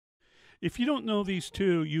If you don't know these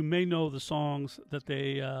two, you may know the songs that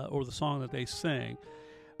they, or the song that they sing.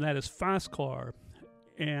 And that is Fast Car,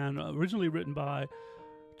 and originally written by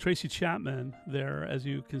Tracy Chapman there, as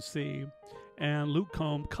you can see, and Luke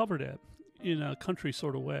Combs covered it in a country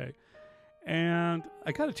sort of way. And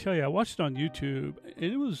I got to tell you, I watched it on YouTube, and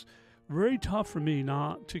it was very tough for me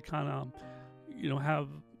not to kind of, have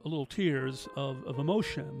a little tears of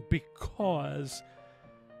emotion, because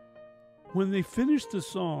when they finished the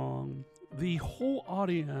song, the whole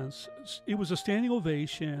audience, it was a standing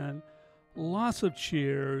ovation, lots of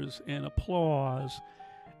cheers and applause.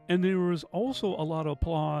 And there was also a lot of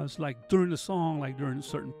applause, like during the song, like during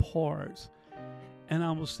certain parts. And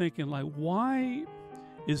I was thinking, like, why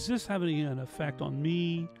is this having an effect on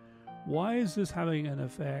me? Why is this having an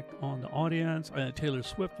effect on the audience? Taylor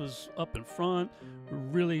Swift was up in front,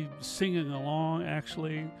 really singing along,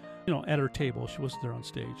 actually, at her table. She wasn't there on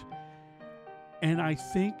stage. And I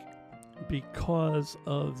think because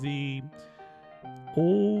of the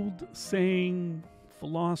old saying,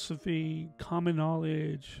 philosophy, common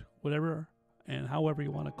knowledge, whatever, and however you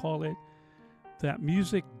want to call it, that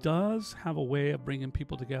music does have a way of bringing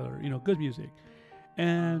people together, good music.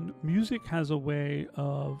 And music has a way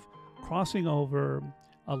of crossing over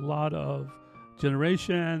a lot of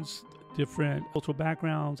generations, different cultural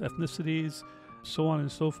backgrounds, ethnicities, so on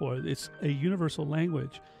and so forth. It's a universal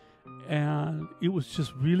language. And it was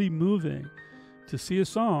just really moving to see a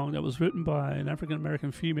song that was written by an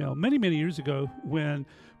African-American female many, many years ago, when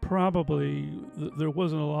probably there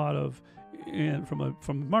wasn't a lot of, and from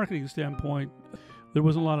a marketing standpoint, there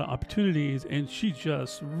wasn't a lot of opportunities, and she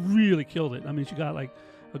just really killed it. I mean, she got like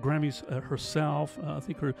a Grammys herself. I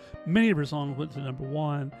think many of her songs went to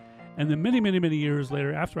 #1. And then many, many, many years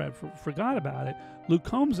later, after I forgot about it, Luke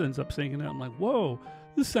Combs ends up singing it. I'm like, whoa,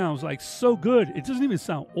 this sounds like so good. It doesn't even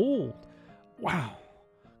sound old. Wow.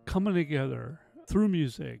 Coming together through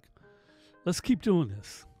music. Let's keep doing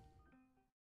this.